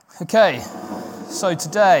Okay, so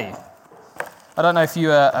today, I don't know if you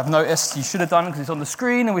have noticed, you should have done because it's on the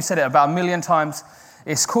screen and we said it about 1,000,000 times.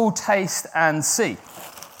 It's called Taste and See.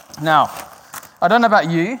 Now, I don't know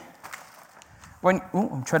about you.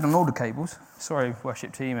 I'm treading on all the cables. Sorry,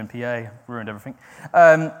 worship team and PA, ruined everything.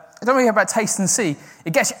 I don't really hear about taste and see.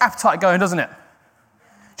 It gets your appetite going, doesn't it?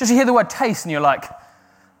 Just you hear the word taste and you're like,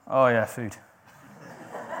 oh yeah, food.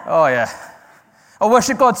 Oh yeah. Oh,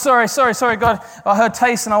 worship God, sorry, God. I heard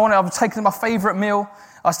taste and I was taking my favourite meal.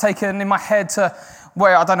 I was taking in my head to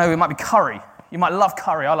where, I don't know, it might be curry. You might love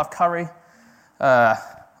curry. I love curry.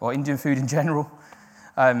 Or Indian food in general.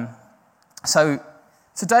 So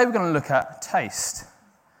today we're going to look at taste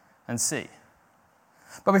and see.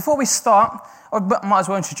 But before we start, I might as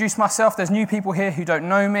well introduce myself. There's new people here who don't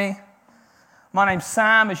know me. My name's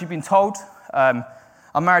Sam, as you've been told. I'm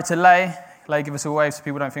married to Leigh. Leigh, give us a wave so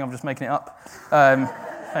people don't think I'm just making it up.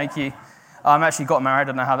 Thank you. I'm actually got married. I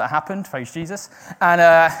don't know how that happened. Praise Jesus. And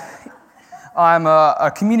I'm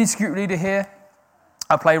a community group leader here.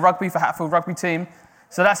 I play rugby for Hatfield Rugby Team.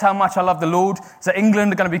 So that's how much I love the Lord. So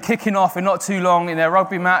England are going to be kicking off in not too long in their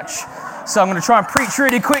rugby match. So I'm going to try and preach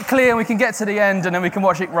really quickly and we can get to the end and then we can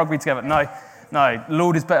watch it rugby together. No, the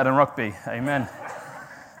Lord is better than rugby. Amen.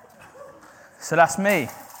 So that's me.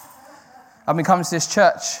 I've been coming to this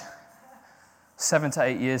church 7 to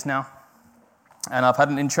 8 years now. And I've had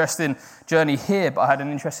an interesting journey here, but I had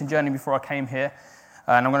an interesting journey before I came here.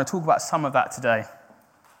 And I'm going to talk about some of that today.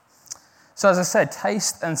 So as I said,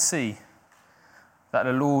 taste and see that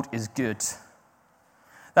the Lord is good.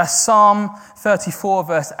 That's Psalm 34,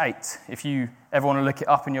 verse 8, if you ever want to look it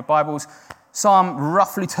up in your Bibles. Psalm,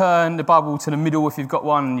 roughly turn the Bible to the middle if you've got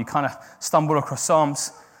one and you kind of stumble across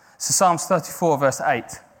Psalms. So Psalms 34, verse 8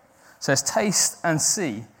 says, taste and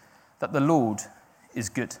see that the Lord is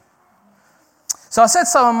good. So I said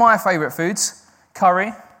some of my favourite foods.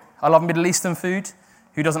 Curry. I love Middle Eastern food.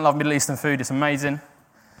 Who doesn't love Middle Eastern food? It's amazing.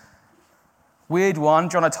 Weird one,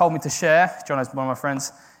 Jono told me to share. Jono's one of my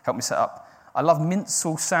friends, helped me set up. I love mint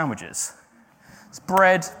sauce sandwiches. It's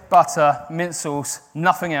bread, butter, mint sauce,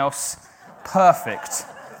 nothing else. Perfect.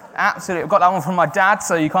 Absolutely. I've got that one from my dad,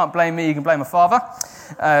 so you can't blame me, you can blame my father.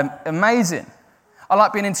 Amazing. I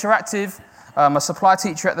like being interactive. I'm a supply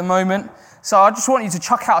teacher at the moment. So I just want you to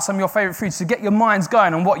chuck out some of your favourite foods to get your minds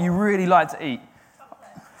going on what you really like to eat.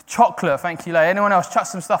 Chocolate, thank you, Leigh. Anyone else? Chuck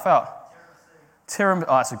some stuff out. Tiramisu.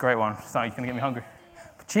 Oh, that's a great one. It's going to get me hungry.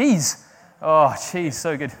 Cheese. Oh, cheese,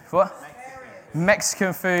 so good. What?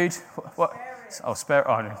 Mexican food. What? Oh, spare.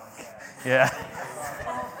 Oh, no. Yeah.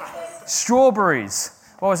 Strawberries.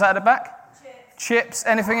 What was that at the back? Chips.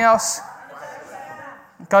 Anything else?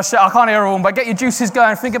 Gosh, I can't hear all of them, but get your juices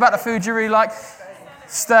going. Think about the food you really like.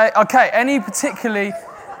 Okay, any particularly...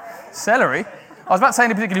 Celery? I was about to say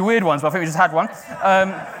any particularly weird ones, but I think we just had one.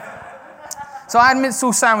 So I had mint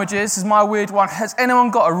sauce sandwiches. This is my weird one. Has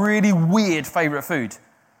anyone got a really weird favourite food?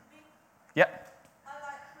 Yep. I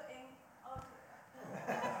like putting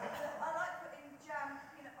jam,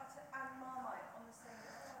 peanut butter and Marmite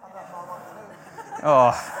on the same.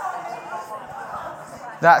 Oh.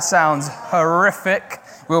 That sounds horrific.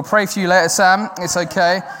 We'll pray for you later, Sam. It's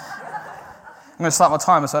okay. I'm going to start my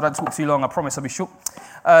timer so I don't talk too long. I promise I'll be short.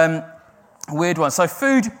 Weird one. So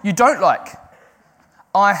food you don't like.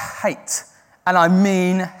 I hate. And I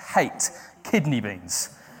mean hate kidney beans.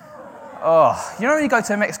 Oh, you know when you go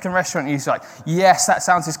to a Mexican restaurant and you're like, yes, that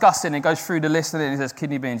sounds disgusting. It goes through the list and then it says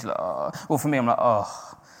kidney beans. You're like, oh. Well, for me, I'm like,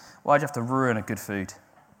 oh, why'd you have to ruin a good food?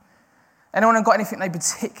 Anyone have got anything they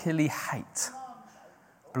particularly hate?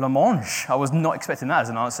 Blancmange. I was not expecting that as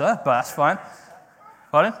an answer, but that's fine.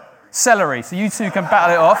 Pardon? Celery. So you two can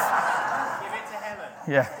battle it off. Give it to Helen.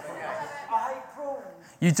 Yeah. I hate prawns.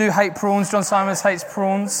 You do hate prawns. John Simons hates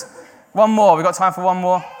prawns. One more. We've got time for one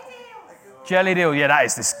more. Jelly deal. Yeah, that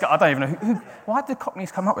is this. I don't even know who. Why did the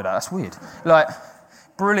Cockneys come up with that? That's weird. Like,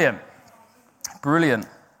 brilliant. Brilliant.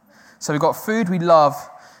 So we've got food we love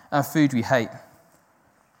and food we hate.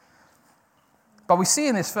 But we see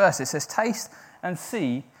in this verse, it says, taste and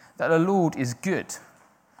see that the Lord is good.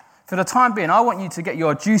 For the time being, I want you to get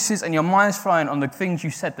your juices and your minds flowing on the things you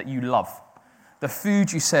said that you love. The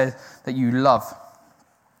food you said that you love.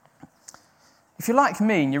 If you're like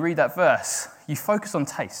me and you read that verse, you focus on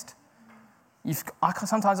taste.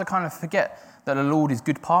 Sometimes I kind of forget that the Lord is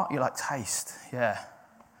good part. You're like, taste, yeah.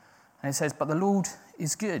 And it says, but the Lord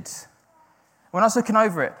is good. When I was looking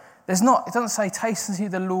over it, it doesn't say taste and see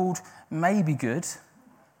the Lord may be good.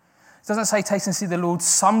 It doesn't say taste and see the Lord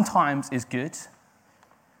sometimes is good.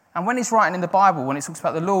 And when it's writing in the Bible, when it talks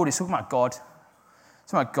about the Lord, it's talking about God.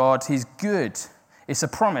 It's talking about God. He's good. It's a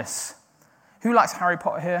promise. Who likes Harry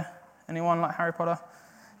Potter here? Anyone like Harry Potter?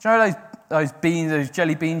 Do you know those beans, those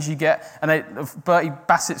jelly beans you get? And Bertie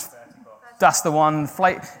Bassett's, that's the one,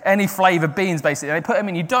 any flavoured beans basically. And they put them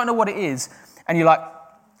in, you don't know what it is, and you're like,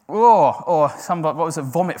 oh, or what was it,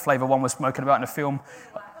 vomit flavour one was spoken about in the film.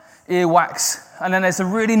 Earwax. And then there's the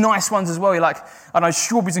really nice ones as well. You're like, I don't know,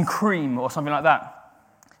 strawberries and cream or something like that.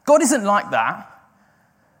 God isn't like that.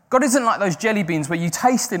 God isn't like those jelly beans where you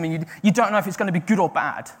taste them and you don't know if it's going to be good or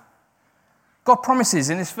bad. God promises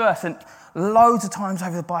in this verse and loads of times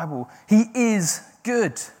over the Bible, he is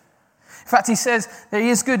good. In fact, he says that he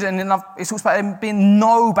is good, and it talks about him being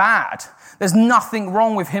no bad. There's nothing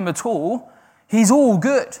wrong with him at all. He's all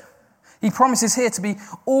good. He promises here to be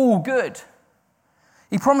all good.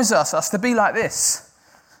 He promises us to be like this.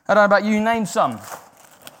 I don't know about you, name some.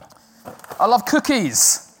 I love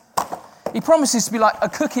cookies. He promises to be like a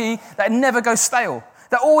cookie that never goes stale,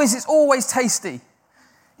 that it's always tasty.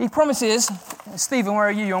 He promises, Stephen, where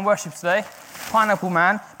are you? You're on worship today. Pineapple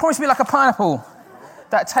man. He promises to be like a pineapple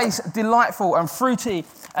that tastes delightful and fruity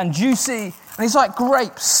and juicy. And he's like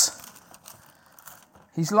grapes.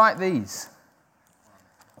 He's like these.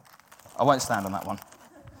 I won't stand on that one.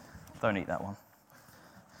 Don't eat that one.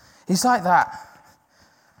 He's like that.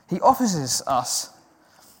 He offers us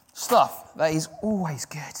stuff that is always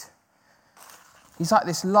good. He's like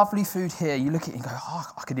this lovely food here. You look at it and go,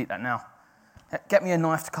 oh, I could eat that now. Get me a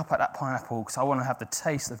knife to cut out that pineapple because I want to have the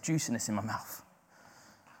taste of juiciness in my mouth.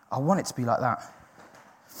 I want it to be like that.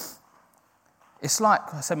 It's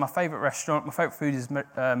like, I said, my favourite food is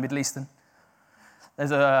Middle Eastern.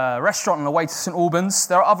 There's a restaurant on the way to St Albans.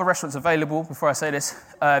 There are other restaurants available, before I say this,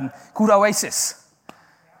 called Oasis.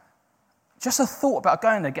 Just a thought about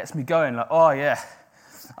going there gets me going. Like, oh yeah,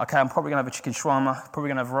 okay, I'm probably going to have a chicken shawarma, probably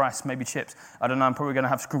going to have rice, maybe chips. I don't know, I'm probably going to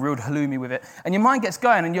have grilled halloumi with it. And your mind gets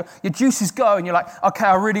going and your juices go and you're like, okay,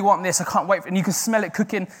 I really want this, I can't wait. And you can smell it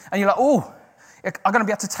cooking and you're like, oh, I'm going to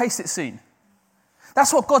be able to taste it soon.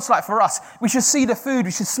 That's what God's like for us. We should see the food,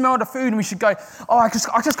 we should smell the food, and we should go, oh, I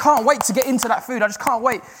just can't wait to get into that food. I just can't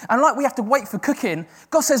wait. And like we have to wait for cooking,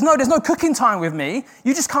 God says, no, there's no cooking time with me.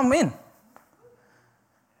 You just come in.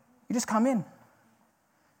 You just come in.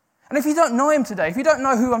 And if you don't know him today, if you don't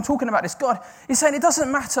know who I'm talking about, this God, he's saying it doesn't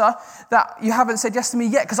matter that you haven't said yes to me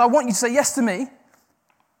yet, because I want you to say yes to me,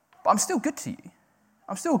 but I'm still good to you.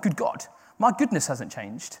 I'm still a good God. My goodness hasn't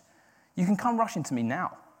changed. You can come rush into me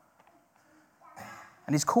now.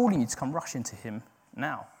 And he's calling you to come rush into him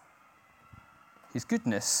now. His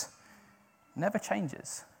goodness never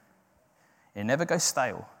changes. It never goes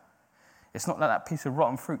stale. It's not like that piece of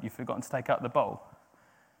rotten fruit you've forgotten to take out of the bowl.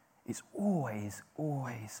 It's always,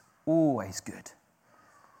 always, always good.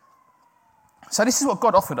 So this is what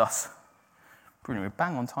God offered us. Brilliant, we're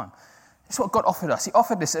bang on time. This is what God offered us. He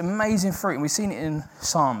offered this amazing fruit, and we've seen it in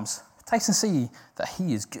Psalms. Taste and see that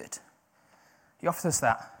he is good. He offered us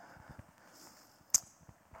that.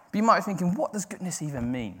 But you might be thinking, what does goodness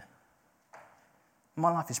even mean?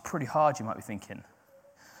 My life is pretty hard, you might be thinking.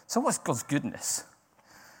 So what's God's goodness?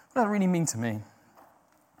 What does that really mean to me?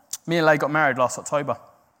 Me and Leigh got married last October.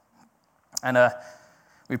 And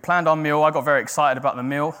we planned our meal. I got very excited about the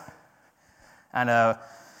meal. And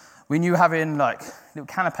we knew having like little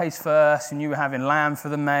canapes first. We knew we were having lamb for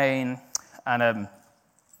the main. And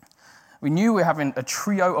we knew we were having a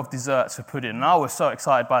trio of desserts for pudding. And I was so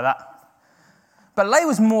excited by that. But Leigh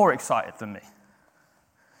was more excited than me.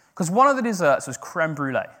 Because one of the desserts was creme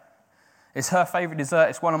brulee. It's her favourite dessert.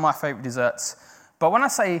 It's one of my favourite desserts. But when I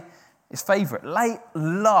say it's favourite, Leigh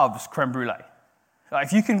loves creme brulee. Like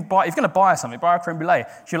if you're going to buy her something, buy her creme brulee.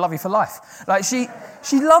 She'll love you for life. Like she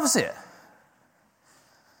loves it.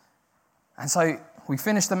 And so we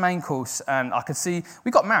finished the main course, and I could see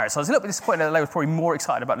we got married. So I was a little bit disappointed that Leigh was probably more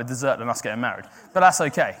excited about the dessert than us getting married. But that's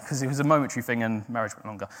okay, because it was a momentary thing, and marriage went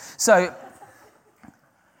longer. So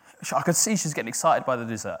I could see she's getting excited by the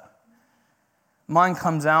dessert. Mine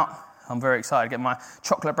comes out. I'm very excited to get my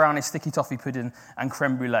chocolate brownie, sticky toffee pudding, and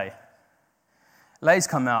creme brulee. Leigh's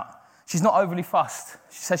come out. She's not overly fussed.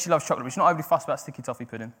 She says she loves chocolate, but she's not overly fussed about sticky toffee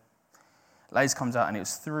pudding. Leigh's comes out, and it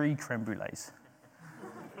was 3 creme brulees.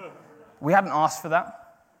 We hadn't asked for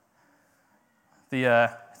that.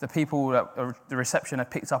 The people at the reception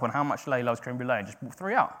had picked up on how much Leigh loves creme brulee and just brought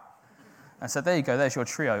 3 out. And said, there you go, there's your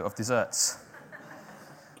trio of desserts.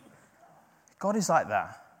 God is like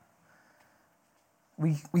that.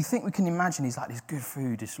 We think we can imagine he's like this good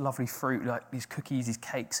food, this lovely fruit, like these cookies, these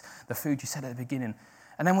cakes, the food you said at the beginning.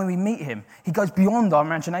 And then when we meet him, he goes beyond our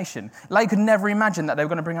imagination. Leigh could never imagine that they were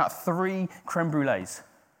going to bring out 3 creme brulees.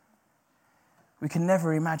 We can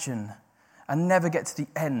never imagine and never get to the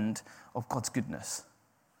end of God's goodness.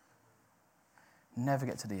 Never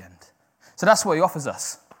get to the end. So that's what he offers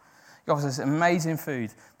us. He offers us amazing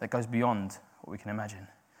food that goes beyond what we can imagine.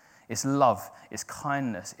 It's love, it's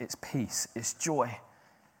kindness, it's peace, it's joy,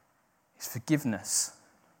 it's forgiveness.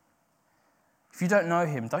 If you don't know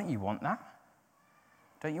him, don't you want that?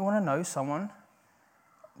 Don't you want to know someone,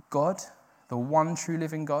 God, the one true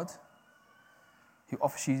living God, who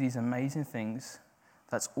offers you these amazing things,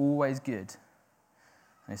 that's always good?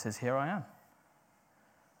 And he says, here I am.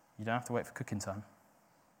 You don't have to wait for cooking time.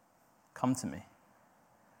 Come to me.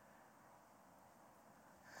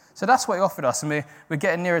 So that's what he offered us, and we're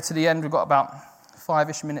getting nearer to the end. We've got about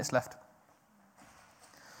 5-ish minutes left.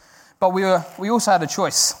 But we also had a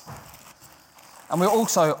choice, and we were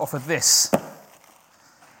also offered this.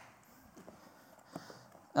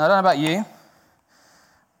 Now, I don't know about you.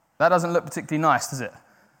 That doesn't look particularly nice, does it?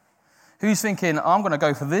 Who's thinking, I'm going to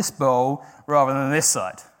go for this bowl rather than this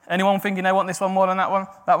side? Anyone thinking they want this one more than that one?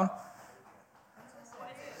 That one?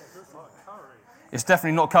 It's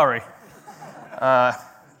definitely not curry.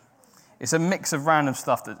 It's a mix of random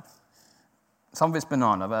stuff. That some of it's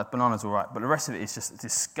banana, but banana's all right. But the rest of it is just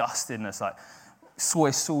disgusting. It's like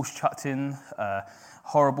soy sauce chucked in,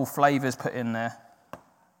 horrible flavours put in there.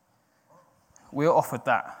 We were offered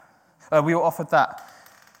that.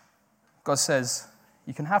 God says,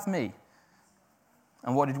 you can have me.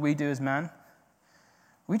 And what did we do as man?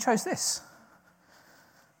 We chose this.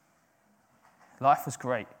 Life was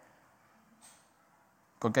great.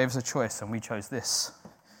 God gave us a choice, and we chose this.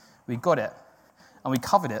 We got it, and we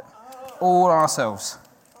covered it all ourselves.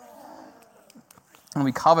 And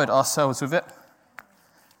we covered ourselves with it.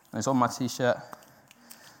 And it's on my t-shirt.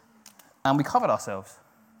 And we covered ourselves.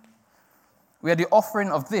 We had the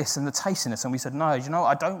offering of this and the tastiness, and we said, no, you know,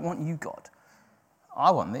 I don't want you, God.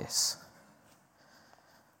 I want this.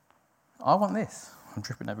 I want this. I'm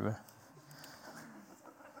dripping everywhere.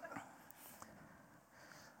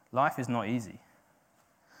 Life is not easy.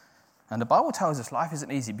 And the Bible tells us life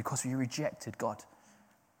isn't easy because we rejected God.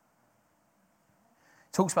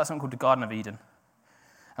 It talks about something called the Garden of Eden.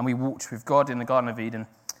 And we walked with God in the Garden of Eden.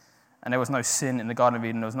 And there was no sin in the Garden of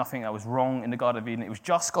Eden. There was nothing that was wrong in the Garden of Eden. It was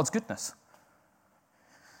just God's goodness.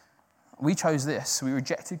 We chose this. We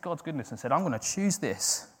rejected God's goodness and said, I'm going to choose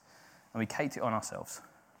this. And we caked it on ourselves.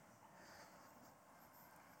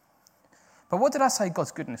 But what did I say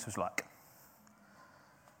God's goodness was like?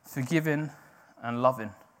 Forgiving and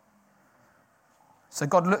loving. So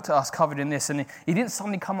God looked at us covered in this, and he didn't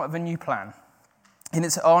suddenly come up with a new plan. He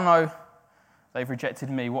didn't say, oh no, they've rejected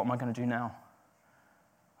me. What am I going to do now?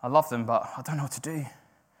 I love them, but I don't know what to do.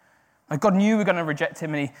 And God knew we were going to reject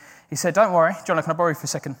him, and he said, don't worry. John, can I borrow you for a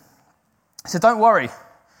second? He said, don't worry.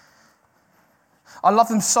 I love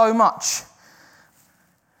them so much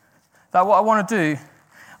that what I want to do,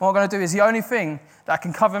 what I'm going to do is the only thing that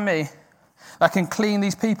can cover me, that can clean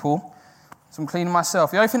these people, so I'm cleaning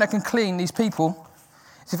myself, the only thing that can clean these people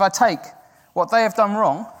is if I take what they have done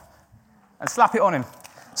wrong and slap it on him.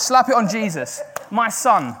 Slap it on Jesus, my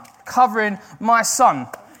son, covering my son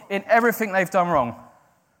in everything they've done wrong.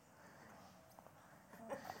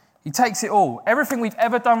 He takes it all. Everything we've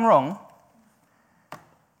ever done wrong,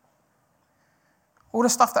 all the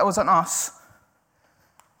stuff that was on us,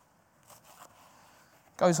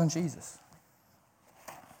 goes on Jesus.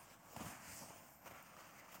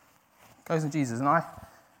 Goes on Jesus, and I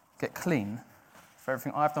get clean for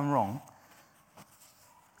everything I've done wrong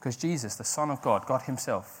because Jesus, the Son of God, God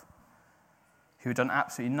himself, who had done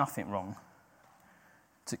absolutely nothing wrong,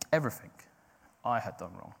 took everything I had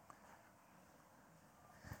done wrong.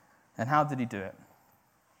 And how did he do it?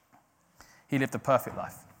 He lived a perfect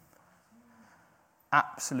life.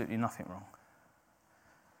 Absolutely nothing wrong.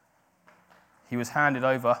 He was handed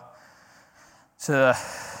over to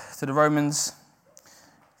the Romans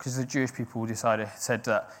because the Jewish people said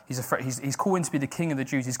that he's called in to be the king of the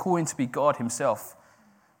Jews. He's called in to be God himself.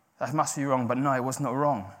 That must be wrong, but no, it was not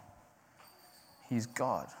wrong. He's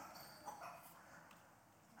God.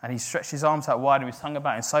 And he stretched his arms out wide, and we sung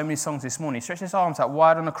about it in so many songs this morning. He stretched his arms out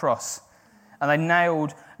wide on the cross, and they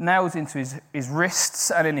nailed nails into his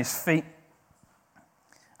wrists and in his feet.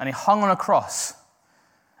 And he hung on a cross.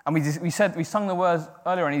 And we sung the words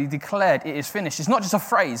earlier, and he declared, it is finished. It's not just a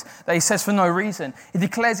phrase that he says for no reason. He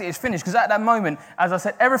declares it is finished, because at that moment, as I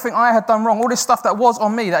said, everything I had done wrong, all this stuff that was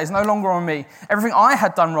on me, that is no longer on me, everything I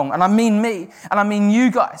had done wrong, and I mean me, and I mean you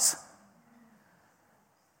guys,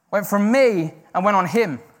 went from me and went on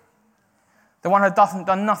him, the one who had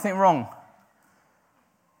done nothing wrong.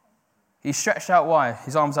 He stretched out wide,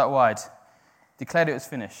 his arms out wide, declared it was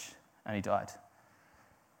finished, and he died.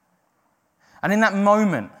 And in that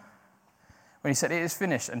moment, when he said, it is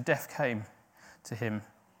finished, and death came to him,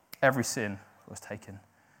 every sin was taken.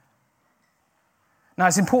 Now,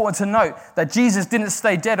 it's important to note that Jesus didn't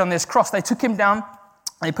stay dead on this cross. They took him down,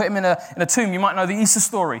 they put him in a tomb. You might know the Easter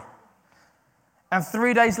story. And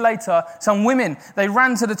 3 days later, some women, they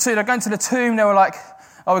ran to the tomb. They're going to the tomb. They were like,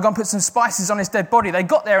 oh, we're going to put some spices on his dead body. They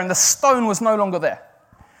got there and the stone was no longer there.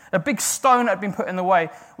 The big stone that had been put in the way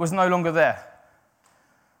was no longer there.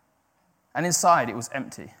 And inside, it was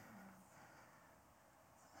empty.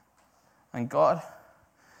 And God,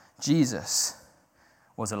 Jesus,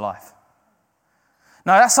 was alive.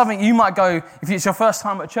 Now, that's something you might go, if it's your first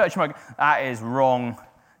time at church, you might go, that is wrong.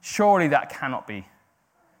 Surely that cannot be.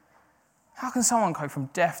 How can someone go from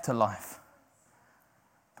death to life?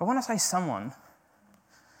 But when I say someone,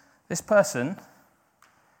 this person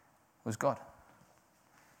was God.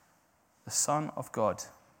 The Son of God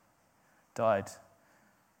died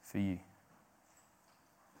for you.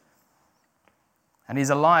 And he's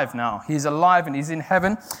alive now. He's alive and he's in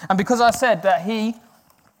heaven. And because I said that he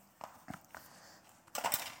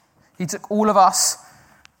took all of us,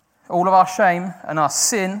 all of our shame and our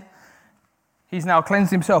sin, he's now cleansed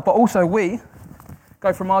himself. But also we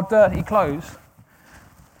go from our dirty clothes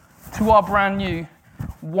to our brand new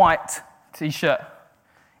white t-shirt.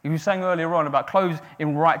 He was saying earlier on about clothes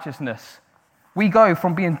in righteousness. We go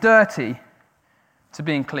from being dirty to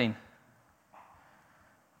being clean.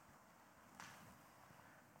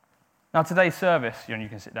 Now today's service, you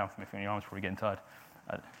can sit down for me, your arms are probably getting tired.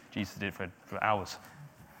 Jesus did it for hours.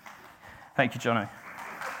 Thank you, Jono.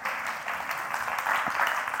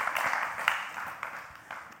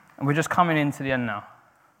 And we're just coming into the end now.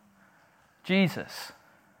 Jesus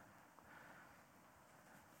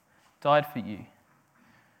died for you,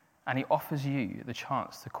 and he offers you the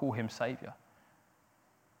chance to call him Saviour,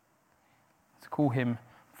 to call him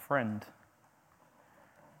friend.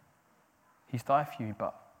 He's died for you,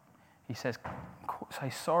 but he says, say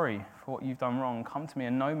sorry for what you've done wrong. Come to me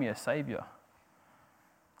and know me as Saviour.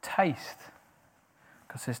 Taste.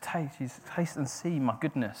 Because it says, taste and see my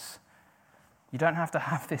goodness. You don't have to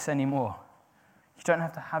have this anymore. You don't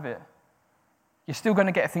have to have it. You're still going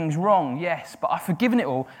to get things wrong, yes, but I've forgiven it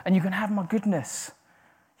all, and you can have my goodness.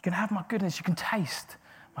 You can have my goodness. You can taste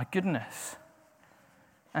my goodness.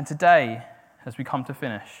 And today, as we come to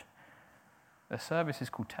finish, the service is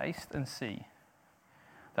called Taste and See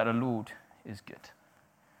that the Lord is good.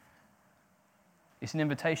 It's an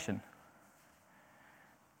invitation.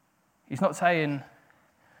 He's not saying,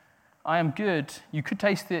 I am good. You could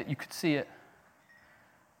taste it, you could see it.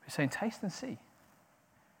 He's saying, taste and see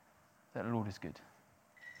that the Lord is good.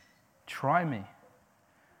 Try me,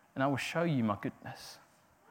 and I will show you my goodness.